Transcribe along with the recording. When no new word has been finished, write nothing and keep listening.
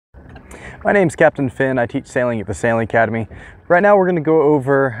My name's Captain Finn. I teach sailing at the Sailing Academy. Right now we're going to go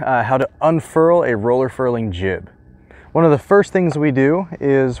over how to unfurl a roller furling jib. One of the first things we do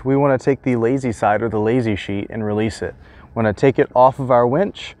is we want to take the lazy side or the lazy sheet and release it. We want to take it off of our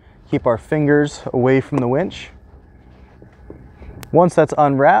winch, keep our fingers away from the winch. Once that's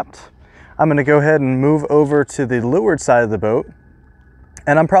unwrapped, I'm going to go ahead and move over to the leeward side of the boat,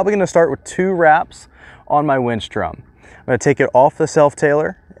 and I'm probably going to start with 2 wraps on my winch drum. I'm going to take it off the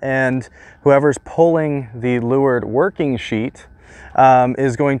self-tailer, and whoever's pulling the leeward working sheet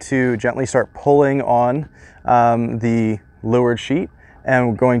is going to gently start pulling on the leeward sheet, and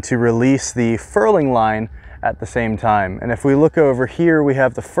we're going to release the furling line at the same time. And if we look over here, we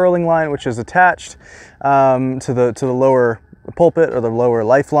have the furling line, which is attached to the lower pulpit or the lower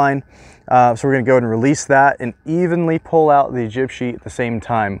lifeline. So we're going to go ahead and release that and evenly pull out the jib sheet at the same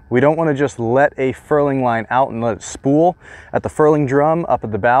time. We don't want to just let a furling line out and let it spool at the furling drum up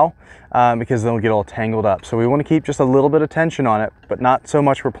at the bow because then it'll get all tangled up. So we want to keep just a little bit of tension on it, but not so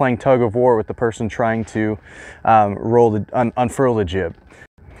much we're playing tug of war with the person trying to unfurl the jib.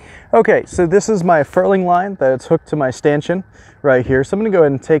 Okay, so this is my furling line that's hooked to my stanchion right here. So I'm going to go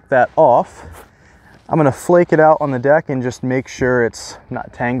ahead and take that off. I'm going to flake it out on the deck and just make sure it's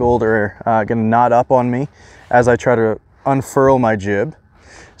not tangled or going to knot up on me as I try to unfurl my jib.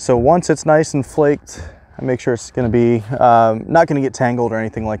 So once it's nice and flaked, I make sure it's going to be not going to get tangled or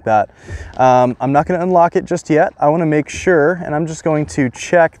anything like that. I'm not going to unlock it just yet. I want to make sure, and I'm just going to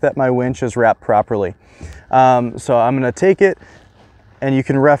check that my winch is wrapped properly. So I'm going to take it, and you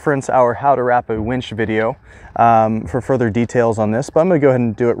can reference our how to wrap a winch video for further details on this, but I'm going to go ahead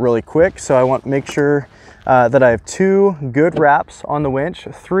and do it really quick. So I want to make sure that I have 2 good wraps on the winch.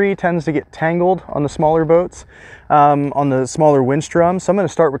 3 tends to get tangled on the smaller boats, on the smaller winch drum. So I'm going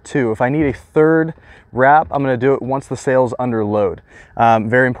to start with 2. If I need a 3rd wrap, I'm going to do it once the sail's under load.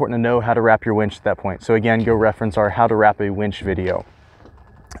 Very important to know how to wrap your winch at that point. So again, go reference our how to wrap a winch video.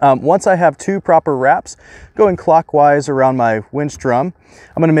 Once I have 2 proper wraps going clockwise around my winch drum,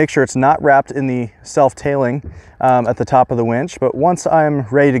 I'm going to make sure it's not wrapped in the self-tailing at the top of the winch. But once I'm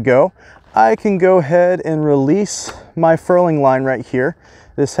ready to go, I can go ahead and release my furling line right here.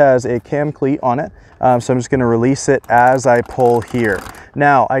 This has a cam cleat on it, so I'm just going to release it as I pull here.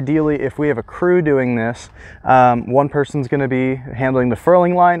 Now, ideally, if we have a crew doing this, one person's going to be handling the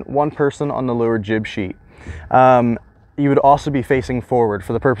furling line, one person on the leeward jib sheet. You would also be facing forward.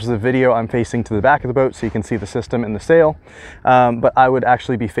 For the purpose of the video, I'm facing to the back of the boat so you can see the system and the sail, but I would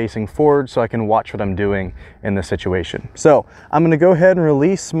actually be facing forward so I can watch what I'm doing in this situation. So I'm going to go ahead and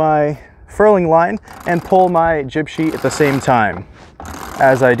release my furling line and pull my jib sheet at the same time.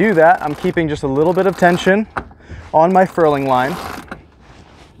 As I do that, I'm keeping just a little bit of tension on my furling line.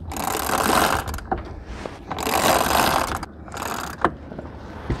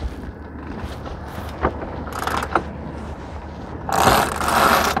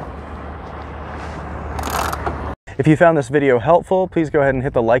 If you found this video helpful, please go ahead and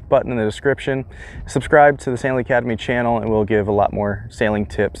hit the like button in the description. Subscribe to the Sailing Academy channel, and we'll give a lot more sailing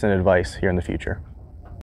tips and advice here in the future.